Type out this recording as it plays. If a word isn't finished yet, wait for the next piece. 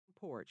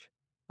porch,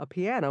 a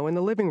piano in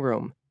the living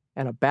room,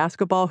 and a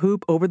basketball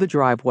hoop over the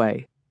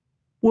driveway.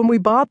 When we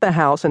bought the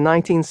house in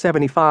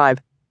 1975,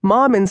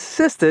 Mom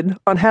insisted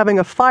on having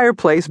a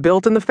fireplace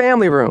built in the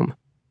family room.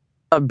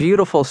 A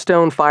beautiful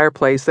stone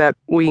fireplace that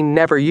we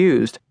never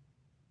used.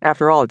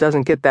 After all, it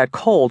doesn't get that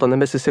cold on the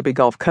Mississippi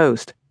Gulf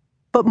Coast.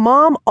 But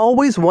Mom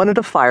always wanted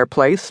a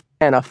fireplace,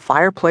 and a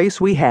fireplace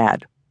we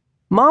had.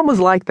 Mom was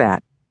like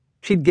that.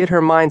 She'd get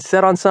her mind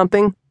set on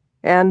something,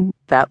 and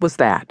that was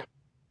that.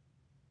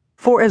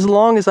 For as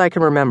long as I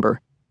can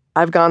remember,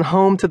 I've gone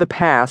home to the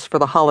past for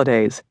the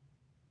holidays.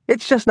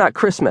 It's just not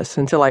Christmas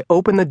until I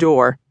open the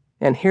door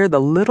and hear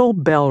the little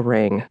bell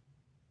ring.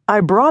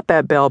 I brought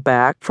that bell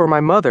back for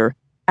my mother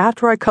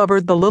after I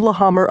covered the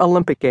Lillehammer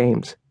Olympic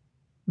Games.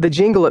 The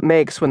jingle it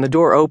makes when the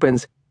door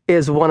opens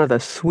is one of the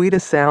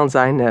sweetest sounds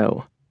I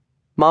know.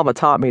 Mama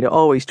taught me to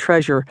always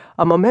treasure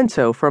a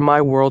memento from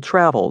my world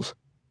travels.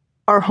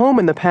 Our home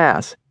in the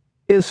past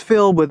is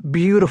filled with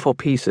beautiful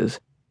pieces,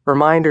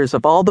 reminders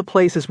of all the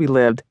places we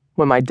lived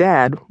when my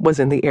dad was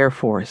in the Air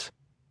Force.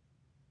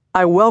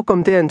 I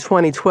welcomed in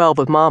 2012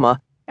 with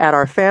Mama at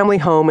our family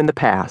home in the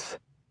past.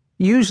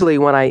 Usually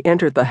when I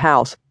entered the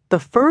house, the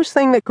first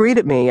thing that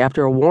greeted me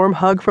after a warm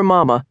hug from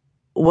Mama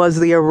was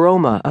the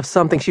aroma of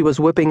something she was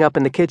whipping up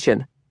in the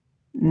kitchen.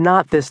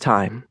 Not this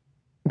time.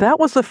 That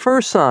was the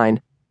first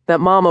sign that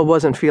Mama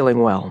wasn't feeling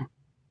well.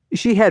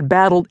 She had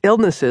battled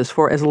illnesses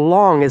for as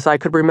long as I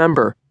could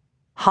remember.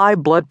 High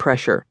blood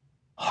pressure,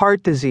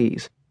 heart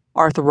disease,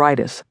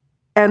 arthritis,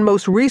 and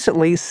most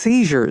recently,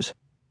 seizures.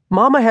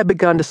 Mama had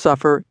begun to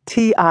suffer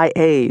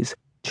TIAs,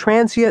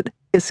 transient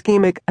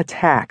ischemic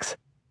attacks.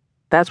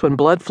 That's when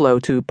blood flow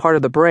to part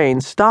of the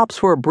brain stops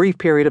for a brief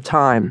period of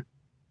time.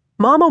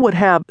 Mama would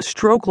have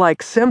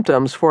stroke-like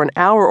symptoms for an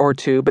hour or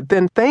two, but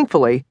then,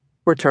 thankfully,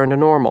 return to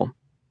normal.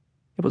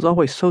 It was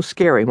always so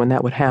scary when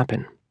that would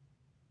happen.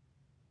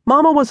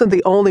 Mama wasn't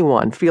the only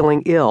one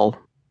feeling ill.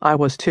 I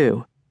was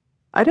too.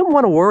 I didn't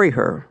want to worry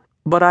her,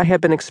 but I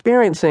had been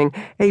experiencing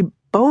a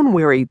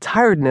bone-weary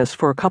tiredness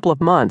for a couple of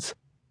months.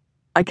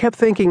 I kept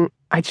thinking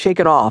I'd shake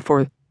it off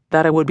or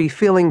that I would be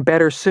feeling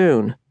better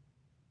soon.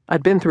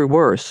 I'd been through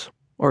worse,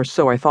 or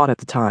so I thought at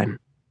the time.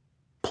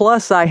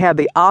 Plus, I had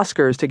the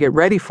Oscars to get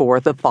ready for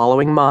the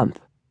following month.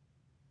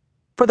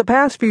 For the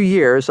past few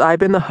years, I've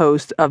been the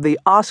host of the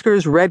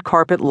Oscars Red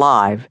Carpet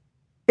Live.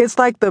 It's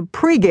like the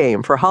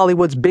pregame for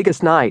Hollywood's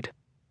biggest night.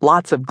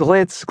 Lots of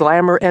glitz,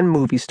 glamour, and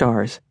movie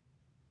stars.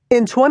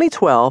 In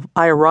 2012,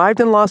 I arrived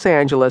in Los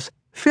Angeles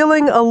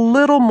feeling a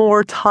little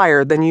more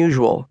tired than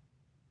usual.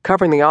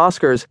 Covering the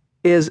Oscars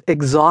is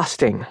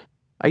exhausting.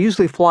 I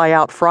usually fly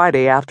out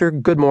Friday after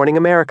Good Morning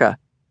America.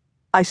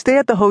 I stay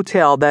at the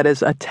hotel that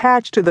is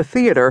attached to the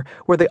theater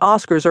where the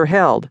Oscars are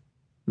held.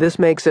 This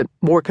makes it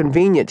more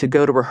convenient to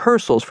go to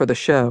rehearsals for the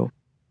show.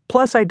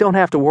 Plus, I don't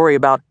have to worry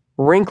about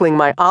wrinkling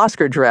my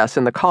Oscar dress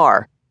in the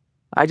car.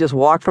 I just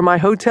walk from my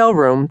hotel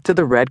room to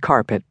the red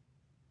carpet.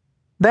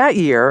 That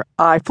year,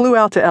 I flew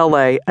out to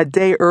LA a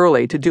day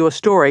early to do a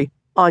story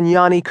on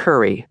Yanni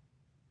Curry.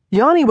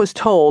 Yanni was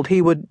told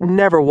he would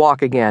never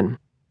walk again.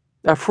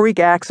 A freak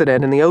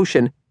accident in the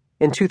ocean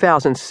in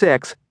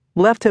 2006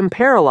 left him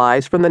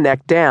paralyzed from the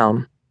neck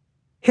down.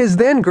 His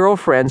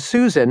then-girlfriend,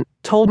 Susan,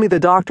 told me the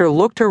doctor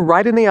looked her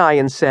right in the eye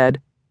and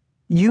said,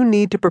 "You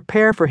need to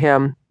prepare for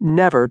him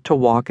never to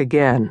walk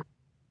again."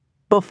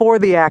 Before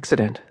the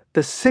accident,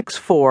 the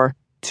 6'4",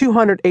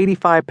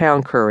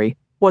 285-pound Curry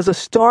was a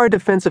star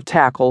defensive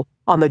tackle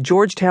on the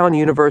Georgetown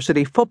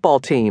University football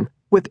team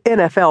with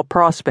NFL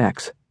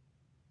prospects.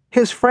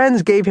 His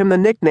friends gave him the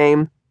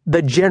nickname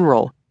the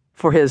General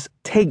for his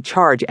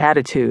take-charge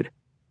attitude.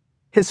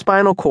 His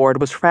spinal cord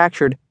was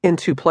fractured in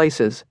 2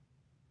 places.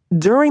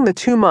 During the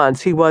 2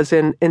 months he was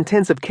in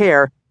intensive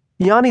care,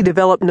 Yanni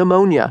developed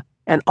pneumonia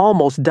and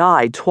almost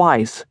died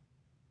twice.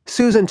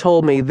 Susan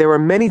told me there were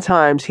many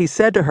times he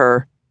said to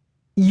her,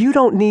 "You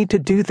don't need to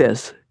do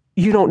this.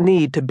 You don't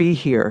need to be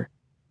here."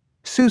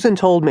 Susan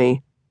told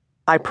me,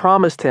 "I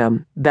promised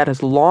him that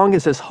as long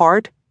as his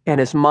heart and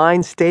his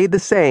mind stayed the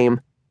same,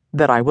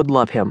 that I would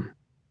love him."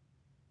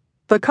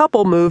 The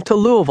couple moved to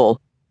Louisville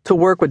to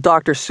work with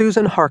Dr.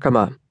 Susan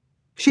Harkema.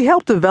 She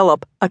helped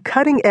develop a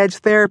cutting-edge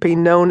therapy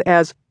known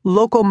as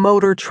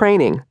locomotor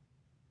training.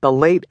 The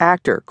late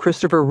actor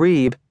Christopher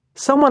Reeve,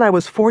 someone I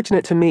was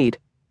fortunate to meet,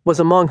 was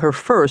among her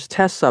first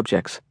test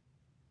subjects.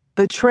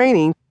 The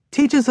training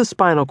teaches the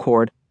spinal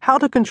cord how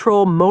to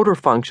control motor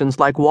functions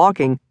like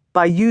walking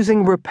by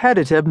using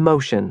repetitive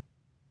motion.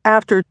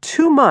 After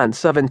 2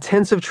 months of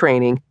intensive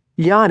training,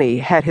 Yanni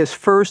had his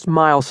first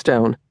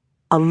milestone,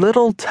 a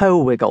little toe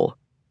wiggle.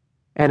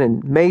 And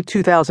in May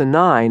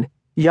 2009,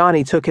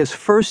 Yanni took his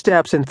first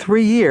steps in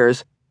 3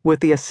 years with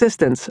the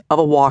assistance of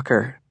a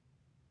walker.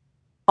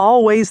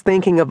 Always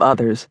thinking of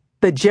others,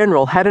 the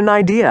General had an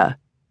idea.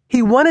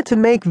 He wanted to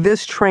make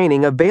this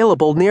training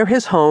available near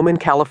his home in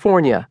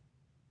California.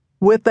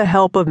 With the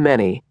help of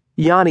many,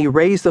 Yanni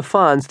raised the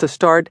funds to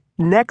start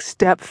Next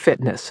Step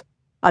Fitness,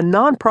 a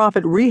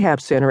nonprofit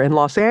rehab center in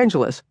Los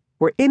Angeles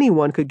where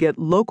anyone could get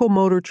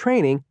locomotor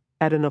training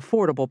at an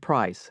affordable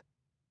price.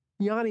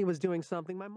 Yanni was doing something my